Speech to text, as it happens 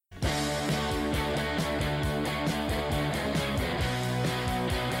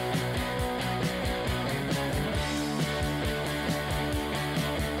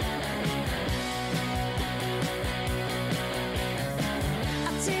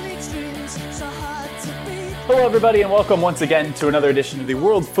Hello, everybody, and welcome once again to another edition of the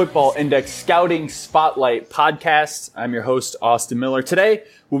World Football Index Scouting Spotlight Podcast. I'm your host, Austin Miller. Today,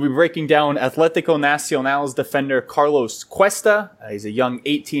 we'll be breaking down Atlético Nacional's defender Carlos Cuesta. He's a young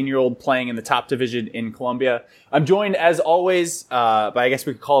 18-year-old playing in the top division in Colombia. I'm joined, as always, by I guess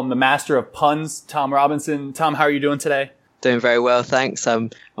we could call him the master of puns, Tom Robinson. Tom, how are you doing today? Doing very well, thanks. I'm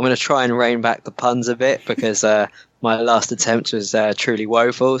going to try and rein back the puns a bit because my last attempt was truly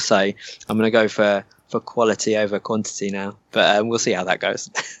woeful. So I'm going to go for quality over quantity now. But we'll see how that goes.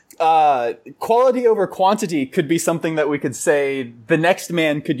 Quality over quantity could be something that we could say the next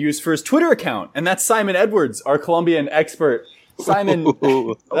man could use for his Twitter account. And that's Simon Edwards, our Colombian expert. Simon,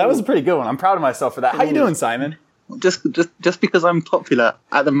 that was a pretty good one. I'm proud of myself for that. How you doing, Simon? Just because I'm popular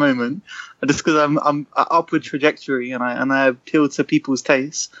at the moment, just because I'm an upward trajectory and I appeal to people's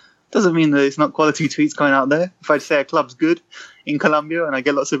tastes, doesn't mean that it's not quality tweets going out there. If I say a club's good in Colombia and I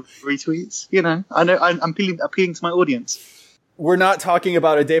get lots of retweets, I know I'm appealing to my audience. We're not talking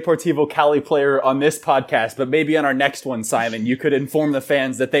about a Deportivo Cali player on this podcast, but maybe on our next one, Simon, you could inform the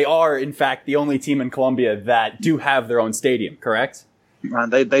fans that they are, in fact, the only team in Colombia that do have their own stadium, correct?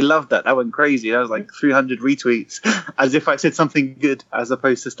 Man, they loved that. That went crazy. That was like 300 retweets, as if I said something good as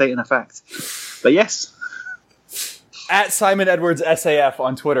opposed to stating a fact. But yes. At Simon Edwards SAF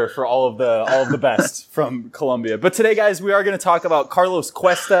on Twitter for all of the best from Colombia. But today, guys, we are going to talk about Carlos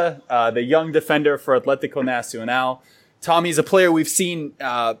Cuesta, the young defender for Atlético Nacional. Tommy's a player we've seen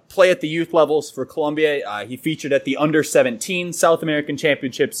play at the youth levels for Colombia. He featured at the Under-17 South American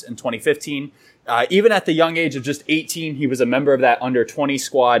Championships in 2015. Even at the young age of just 18, he was a member of that Under-20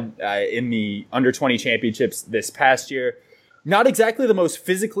 squad in the Under-20 Championships this past year. Not exactly the most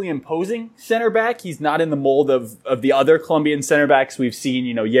physically imposing center back. He's not in the mold of the other Colombian center backs we've seen,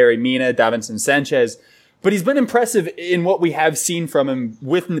 Yerry Mina, Davinson Sanchez. But he's been impressive in what we have seen from him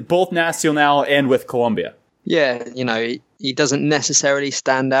with both Nacional and with Colombia. Yeah, he doesn't necessarily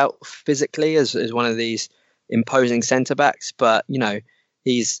stand out physically as one of these imposing centre backs, but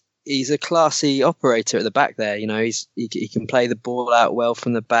he's a classy operator at the back there. He can play the ball out well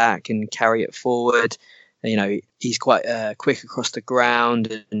from the back and carry it forward. He's quite quick across the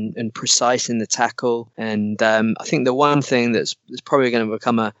ground and precise in the tackle. And I think the one thing that's probably going to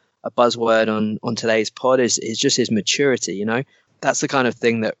become a buzzword on today's pod is just his maturity. That's the kind of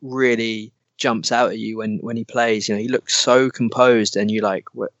thing that really jumps out at you when he plays. He looks so composed and you're like,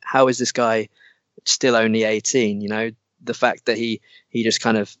 how is this guy still only 18? The fact that he just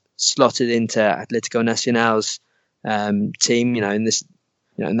kind of slotted into Atlético Nacional's team, in this,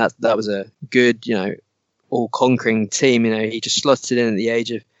 and that was a good, all-conquering team. He just slotted in at the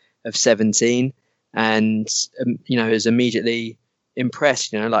age of 17 and, is immediately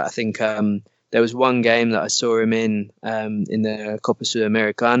impressed. I think there was one game that I saw him in the Copa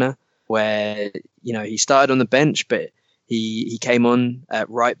Sudamericana where, he started on the bench, but he came on at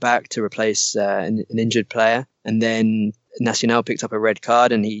right back to replace an injured player. And then Nacional picked up a red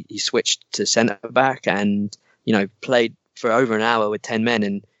card and he switched to centre back and, played for over an hour with 10 men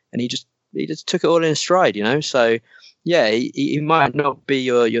and he just took it all in stride, So, yeah, he might not be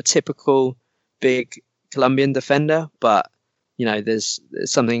your typical big Colombian defender, but, there's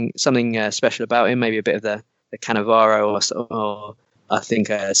something special about him, maybe a bit of the Cannavaro or I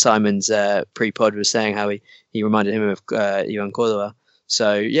think Simon's pre-pod was saying how he reminded him of Ivan Córdoba.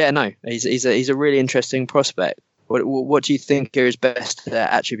 So, yeah, no, he's a really interesting prospect. What do you think are his best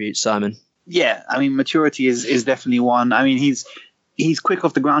attributes, Simon? Yeah, I mean, maturity is definitely one. I mean, he's quick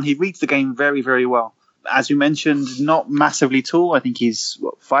off the ground. He reads the game very, very well. As you mentioned, not massively tall. I think he's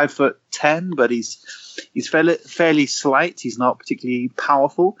 5'10", but he's fairly slight. He's not particularly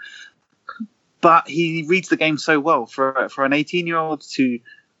powerful, but he reads the game so well for an 18-year-old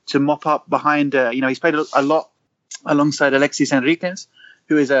to mop up behind. He's played a lot alongside Alexis Enriquez,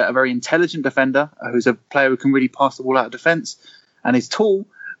 who is a very intelligent defender, who's a player who can really pass the ball out of defence and is tall,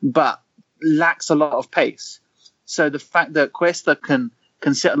 but lacks a lot of pace. So the fact that Cuesta can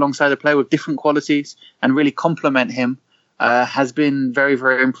sit alongside a player with different qualities and really complement him has been very,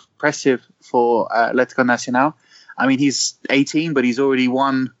 very impressive for Atlético Nacional. I mean, he's 18, but he's already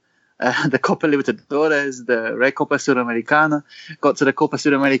won the Copa Libertadores, the Recopa Sudamericana, got to the Copa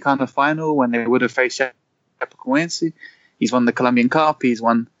Sudamericana final when they would have faced Chapecoense. He's won the Colombian Cup. He's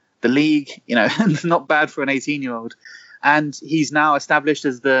won the league. Not bad for an 18-year-old. And he's now established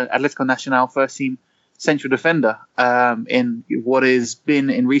as the Atlético Nacional first team central defender in what has been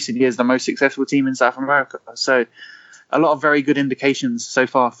in recent years the most successful team in South America. So a lot of very good indications so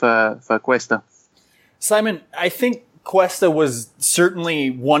far for Cuesta. Simon, I think Cuesta was certainly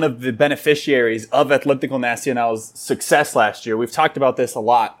one of the beneficiaries of Atlético Nacional's success last year. We've talked about this a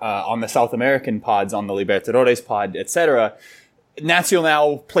lot on the South American pods, on the Libertadores pod, etc.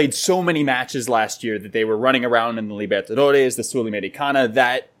 Nacional played so many matches last year that they were running around in the Libertadores, the Sudamericana,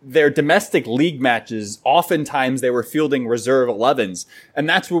 that their domestic league matches, oftentimes they were fielding reserve 11s. And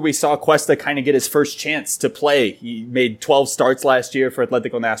that's where we saw Cuesta kind of get his first chance to play. He made 12 starts last year for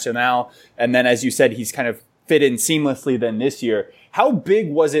Atlético Nacional. And then, as you said, he's kind of fit in seamlessly then this year. How big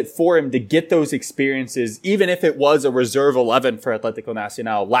was it for him to get those experiences, even if it was a reserve 11 for Atlético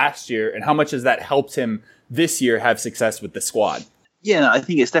Nacional last year? And how much has that helped him this year have success with the squad? Yeah, I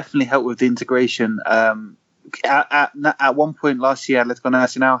think it's definitely helped with the integration. At one point last year, Atlético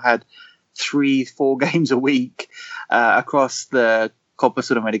Nacional had 3-4 games a week across the Copa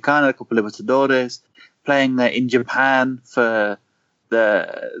Sudamericana, Copa Libertadores, playing in Japan for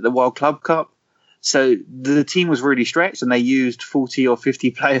the World Club Cup. So the team was really stretched, and they used 40 or 50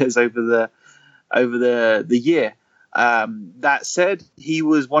 players over the year. That said, he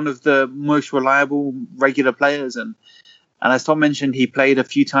was one of the most reliable regular players, and as Tom mentioned, he played a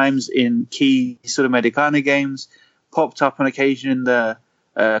few times in key Sudamericana games, popped up on occasion in the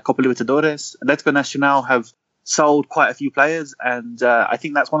Copa Libertadores. Atlético Nacional have sold quite a few players, and I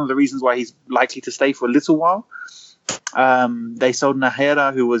think that's one of the reasons why he's likely to stay for a little while. They sold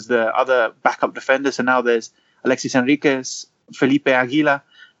Najera, who was the other backup defender, so now there's Alexis Enriquez, Felipe Aguila,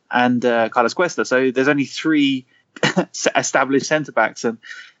 and Carlos Cuesta. So there's only 3 established centre-backs, and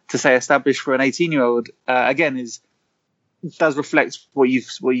to say established for an 18-year-old, again, does reflect what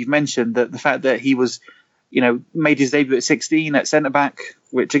you've mentioned, that the fact that he was, made his debut at 16 at centre-back,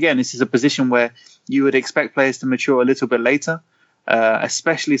 which again, this is a position where you would expect players to mature a little bit later,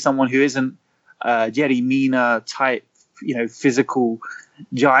 especially someone who isn't Yerry Mina type, physical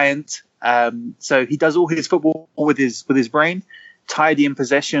giant. So he does all his football with his brain, tidy in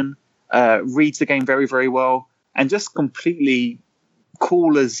possession, reads the game very, very well, and just completely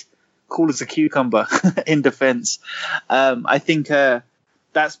cool as a cucumber in defense. I think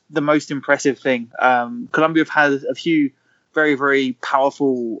that's the most impressive thing. Colombia have had a few very, very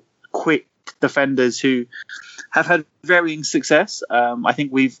powerful, quick defenders who have had varying success. I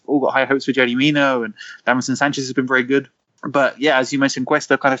think we've all got high hopes for Yerry Mina, and Davinson Sanchez has been very good. But yeah, as you mentioned,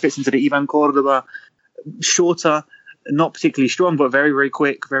 Cuesta kind of fits into the Ivan Cordoba, shorter, not particularly strong, but very, very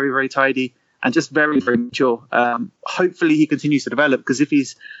quick, very, very tidy, and just very, very mature. Hopefully he continues to develop, because if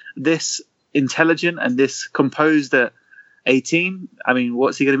he's this intelligent and this composed at 18, I mean,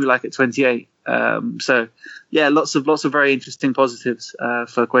 what's he going to be like at 28? So yeah, lots of very interesting positives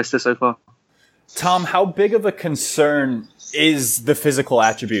for Cuesta so far. Tom, how big of a concern is the physical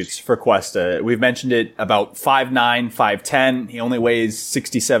attributes for Cuesta? We've mentioned it, about 5'9", 5'10". He only weighs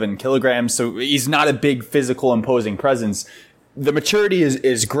 67 kilograms, so he's not a big physical imposing presence. The maturity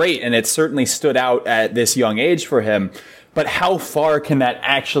is great, and it certainly stood out at this young age for him. But how far can that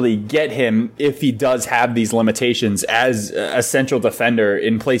actually get him if he does have these limitations as a central defender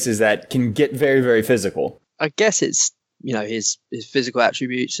in places that can get very, very physical? I guess it's, his physical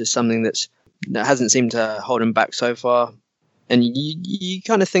attributes is something that hasn't seemed to hold him back so far. And you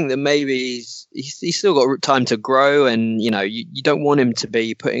kind of think that maybe he's still got time to grow, and, you don't want him to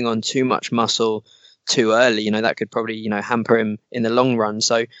be putting on too much muscle too early. That could probably, hamper him in the long run.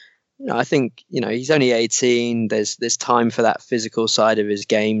 So, I think, he's only 18. There's time for that physical side of his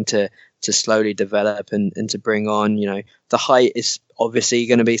game to slowly develop and to bring on. The height is obviously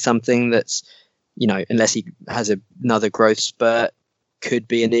going to be something that's, unless he has another growth spurt, could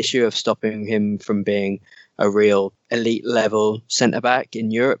be an issue of stopping him from being a real elite level centre back in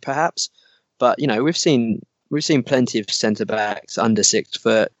Europe, perhaps. But we've seen plenty of centre backs under 6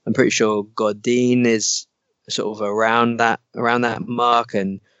 foot. I'm pretty sure Godin is sort of around that mark,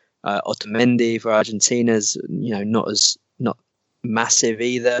 and Otamendi for Argentina's not massive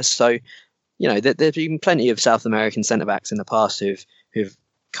either. So there's been plenty of South American centre backs in the past who've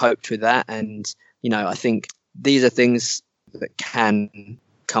coped with that, and I think these are things that can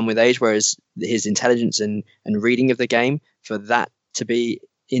come with age, whereas his intelligence and reading of the game, for that to be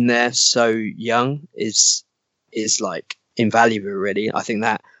in there so young is like invaluable, really. I think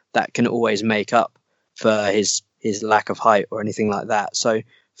that can always make up for his lack of height or anything like that. So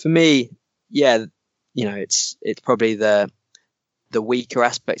for me, yeah, it's probably the weaker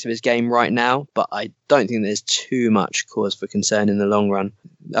aspects of his game right now, but I don't think there's too much cause for concern in the long run.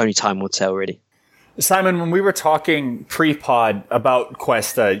 Only time will tell, really. Simon, when we were talking pre-pod about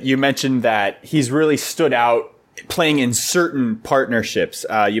Cuesta, you mentioned that he's really stood out playing in certain partnerships.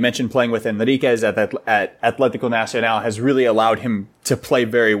 You mentioned playing with Enriquez at Atlético Nacional has really allowed him to play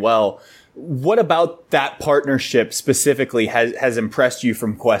very well. What about that partnership specifically has impressed you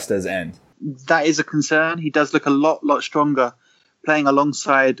from Cuesta's end? That is a concern. He does look a lot stronger playing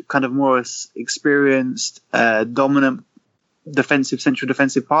alongside kind of more experienced, dominant central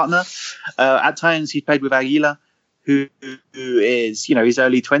defensive partner. At times he's played with Aguila, who is, he's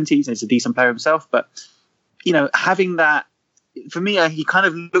early 20s and he's a decent player himself. But, having that, for me, he kind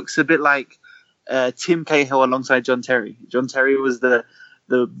of looks a bit like Tim Cahill alongside John Terry. John Terry was the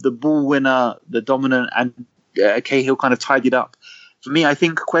ball winner, the dominant, and Cahill kind of tidied up. For me, I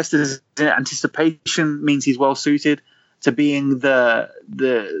think Cuesta's anticipation means he's well suited to being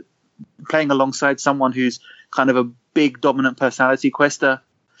the playing alongside someone who's kind of a big dominant personality. Cuesta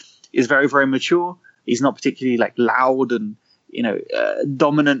is very, very mature. He's not particularly loud and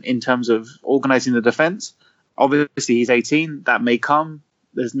dominant in terms of organizing the defense. Obviously, he's 18. That may come.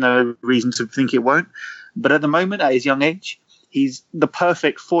 There's no reason to think it won't. But at the moment, at his young age, he's the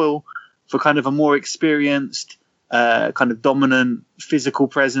perfect foil for kind of a more experienced, kind of dominant physical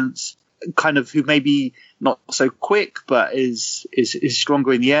presence, kind of who may be not so quick, but is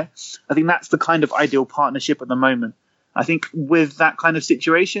stronger in the air. I think that's the kind of ideal partnership at the moment. I think with that kind of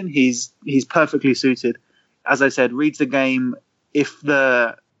situation, he's perfectly suited. As I said, reads the game. If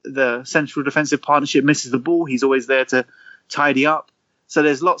the central defensive partnership misses the ball, he's always there to tidy up. So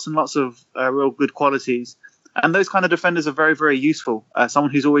there's lots and lots of real good qualities. And those kind of defenders are very, very useful.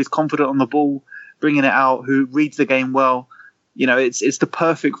 Someone who's always confident on the ball, bringing it out, who reads the game well. It's the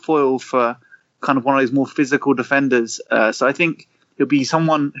perfect foil for kind of one of those more physical defenders. So I think he'll be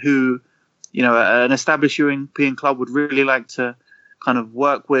someone who, an established European club would really like to kind of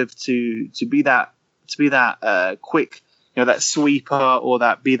work with to be that quick, that sweeper or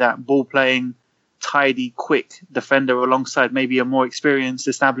that ball playing, tidy, quick defender alongside maybe a more experienced,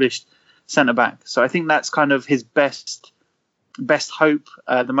 established centre back. So I think that's kind of his best hope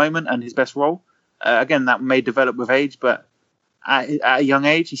at the moment and his best role. Again, that may develop with age, but at a young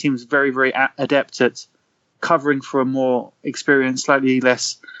age, he seems very, very adept at covering for a more experienced, slightly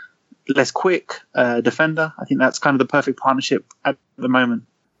less quick defender. I think that's kind of the perfect partnership at the moment.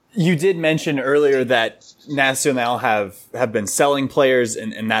 You did mention earlier that Nacional have been selling players,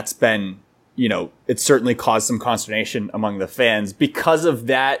 and that's been, it's certainly caused some consternation among the fans. Because of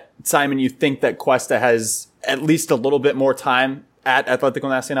that, Simon, you think that Cuesta has at least a little bit more time at Atlético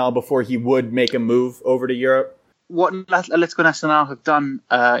Nacional before he would make a move over to Europe? What Atlético Nacional have done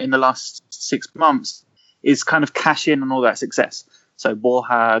in the last 6 months is kind of cash in on all that success. So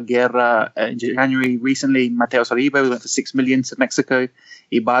Borja, Guerra, in January recently, Mateo Uribe went for 6 million to Mexico,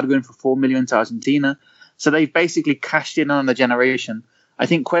 Ibargüen for 4 million to Argentina. So they've basically cashed in on the generation. I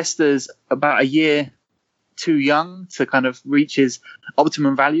think Cuesta's about a year too young to kind of reach his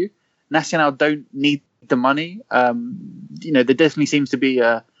optimum value. Nacional don't need the money. There definitely seems to be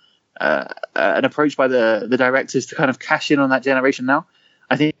an approach by the directors to kind of cash in on that generation now.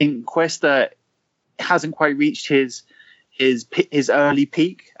 I think Cuesta hasn't quite reached his early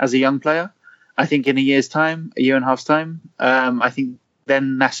peak as a young player. I think in a year and a half's time, I think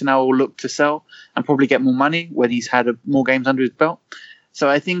then Nacional will look to sell and probably get more money when he's had more games under his belt. So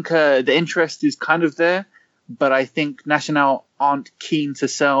I think the interest is kind of there, but I think Nacional aren't keen to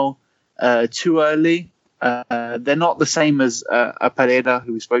sell too early. They're not the same as a Pereira,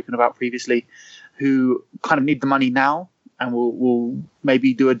 who we've spoken about previously, who kind of need the money now and will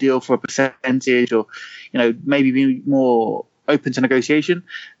maybe do a deal for a percentage or, maybe be more open to negotiation.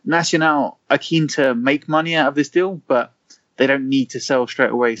 Nacional are keen to make money out of this deal, but they don't need to sell straight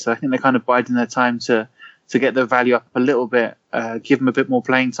away. So I think they're kind of biding their time to get their value up a little bit, give him a bit more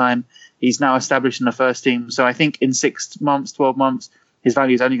playing time. He's now established in the first team. So I think in 6 months, 12 months, his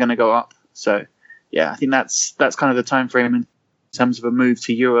value is only going to go up. So yeah, I think that's kind of the time frame in terms of a move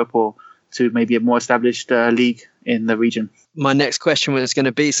to Europe or to maybe a more established league in the region. My next question was going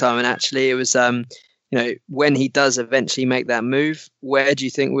to be, Simon, actually, it was, when he does eventually make that move, where do you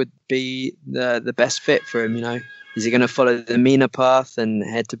think would be the best fit for him? Is he going to follow the Mina path and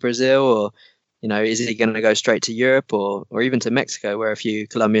head to Brazil, or, is he going to go straight to Europe or even to Mexico, where a few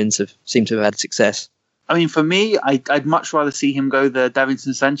Colombians seem to have had success? I mean, for me, I'd much rather see him go the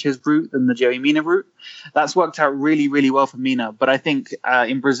Davinson Sanchez route than the Joey Mina route. That's worked out really, really well for Mina. But I think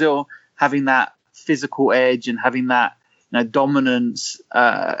in Brazil, having that physical edge and having that dominance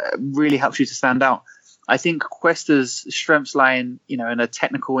really helps you to stand out. I think Cuesta's strengths lie in a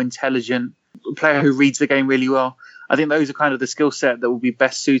technical, intelligent player who reads the game really well. I think those are kind of the skill set that will be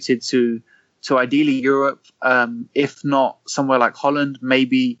best suited to ideally Europe, if not somewhere like Holland,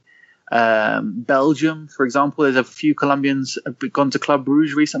 maybe Belgium, for example. There's a few Colombians have gone to Club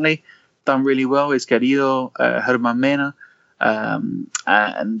Brugge recently, done really well. It's Querido, Herman Mena.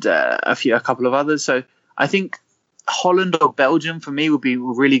 and a couple of others. So I think Holland or Belgium for me would be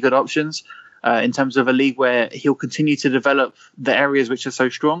really good options in terms of a league where he'll continue to develop the areas which are so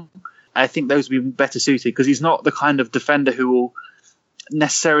strong. I think those would be better suited because he's not the kind of defender who will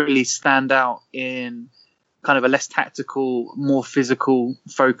necessarily stand out in kind of a less tactical, more physical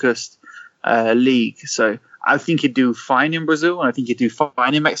focused league. So I think he'd do fine in Brazil and I think he'd do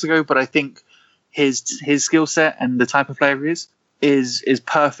fine in Mexico, but I think his skill set and the type of player he is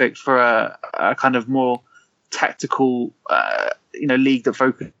perfect for a kind of more tactical league that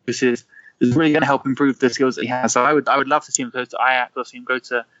focuses, is really going to help improve the skills that he has. So I would love to see him go to Ajax or see him go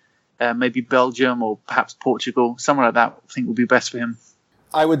to maybe Belgium or perhaps Portugal, somewhere like that. I think would be best for him.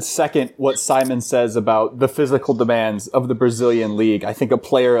 I would second what Simon says about the physical demands of the Brazilian league. I think a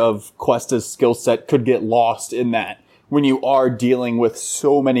player of Cuesta's skill set could get lost in that when you are dealing with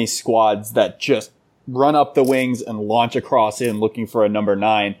so many squads that just run up the wings and launch across in looking for a number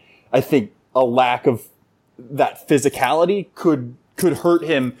 9. I think a lack of that physicality could hurt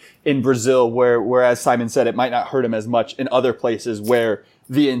him in Brazil, whereas Simon said it might not hurt him as much in other places where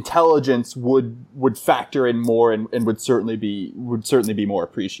the intelligence would factor in more and would certainly be more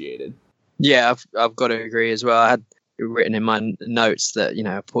appreciated. Yeah, I've got to agree as well. I had written in my notes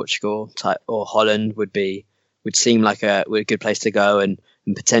that Portugal type or Holland would seem like a good place to go, and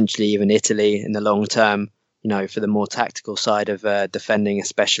potentially even Italy in the long term. For the more tactical side of defending,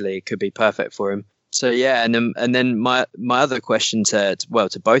 especially, could be perfect for him. So yeah, and then my other question to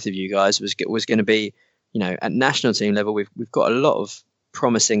both of you guys was going to be, at national team level, we've got a lot of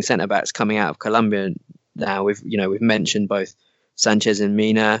promising centre backs coming out of Colombia now. We've mentioned both Sanchez and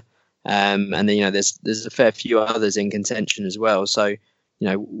Mina, and then there's a fair few others in contention as well. So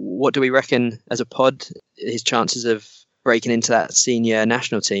what do we reckon as a pod his chances of breaking into that senior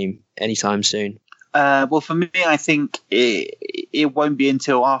national team anytime soon? Well, for me, I think it won't be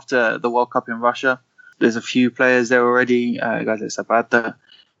until after the World Cup in Russia. There's a few players there already. Guys like Zapata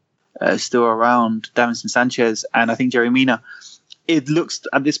still around, Davinson Sanchez, and I think Jerry Mina. It looks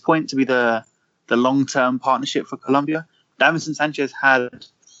at this point to be the long-term partnership for Colombia. Davinson Sanchez had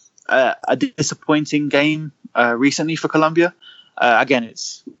a disappointing game recently for Colombia. Again,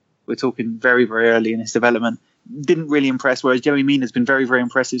 we're talking very, very early in his development. Didn't really impress, whereas Jerry Mina has been very, very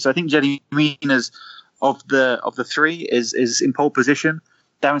impressive. So I think Jerry Mina's of the three is in pole position.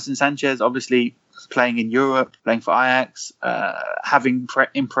 Davinson Sanchez obviously playing in Europe, playing for Ajax, having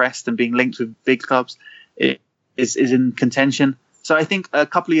impressed and being linked with big clubs, is in contention. So I think a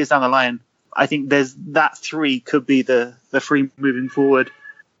couple of years down the line, I think there's that three could be the three moving forward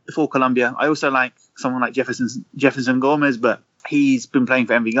for Colombia. I also like someone like Jefferson Gomez, but he's been playing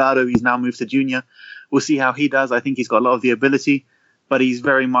for Envigado. He's now moved to junior. We'll see how he does. I think he's got a lot of the ability, but his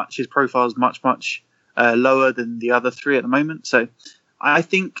profile is much lower than the other three at the moment. So I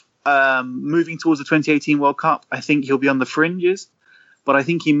think moving towards the 2018 World Cup, I think he'll be on the fringes, but I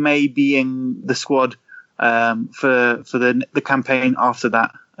think he may be in the squad for the campaign after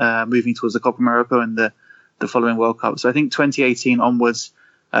that, moving towards the Copa America and the following World Cup. So I think 2018 onwards,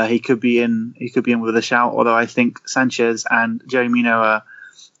 he could be in with a shout. Although I think Sanchez and Jerry Mina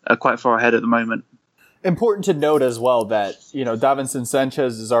are quite far ahead at the moment. Important to note as well that, Davinson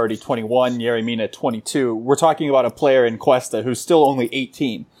Sanchez is already 21, Jerry Mina 22. We're talking about a player in Cuesta who's still only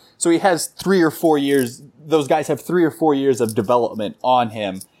 18. So he has 3 or 4 years. Those guys have 3 or 4 years of development on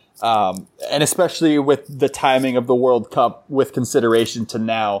him. And especially with the timing of the World Cup with consideration to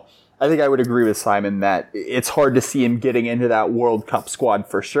now, I think I would agree with Simon that it's hard to see him getting into that World Cup squad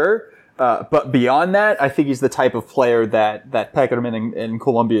for sure. But beyond that, I think he's the type of player that Pekerman in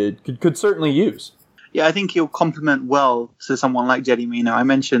Colombia could certainly use. Yeah, I think he'll complement well to someone like Jerry Mina. I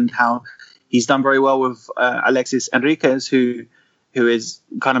mentioned how he's done very well with Alexis Enriquez, who is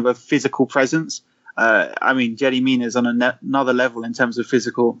kind of a physical presence. Jerry Mina is on another level in terms of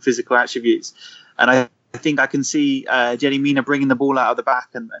physical attributes. And I think I can see Jerry Mina bringing the ball out of the back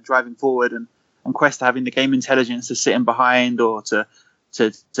and driving forward, and Cuesta having the game intelligence to sit in behind or to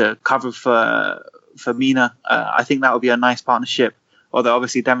cover for Mina. I think that would be a nice partnership. Although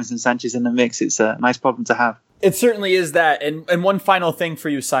obviously Davinson Sanchez in the mix, it's a nice problem to have. It certainly is that. And one final thing for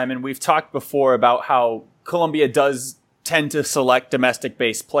you, Simon. We've talked before about how Colombia does tend to select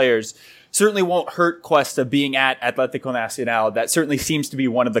domestic-based players. Certainly won't hurt Cuesta being at Atlético Nacional. That certainly seems to be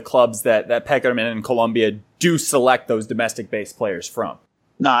one of the clubs that Pekerman and Colombia do select those domestic-based players from.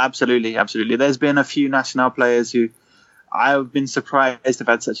 No, absolutely. There's been a few national players who I've been surprised have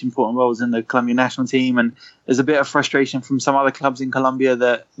had such important roles in the Colombian national team, and there's a bit of frustration from some other clubs in Colombia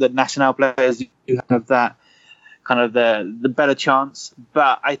that national players do have that kind of the better chance.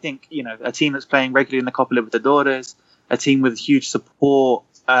 But I think a team that's playing regularly in the Copa Libertadores, a team with huge support,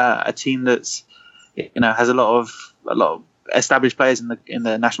 a team that's has a lot of established players in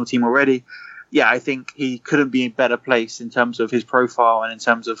the national team already. Yeah, I think he couldn't be in a better place in terms of his profile and in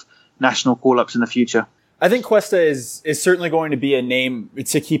terms of national call-ups in the future. I think Cuesta is certainly going to be a name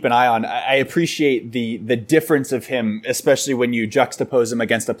to keep an eye on. I appreciate the difference of him, especially when you juxtapose him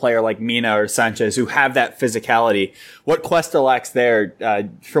against a player like Mina or Sanchez who have that physicality. What Cuesta lacks there,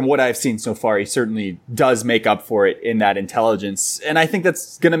 from what I've seen so far, he certainly does make up for it in that intelligence. And I think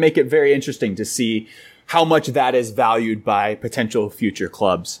that's going to make it very interesting to see how much that is valued by potential future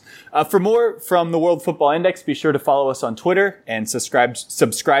clubs. For more from the World Football Index, be sure to follow us on Twitter and subscribe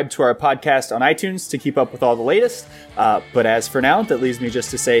to our podcast on iTunes to keep up with all the latest. But as for now, that leaves me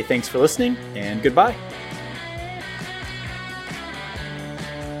just to say thanks for listening and goodbye.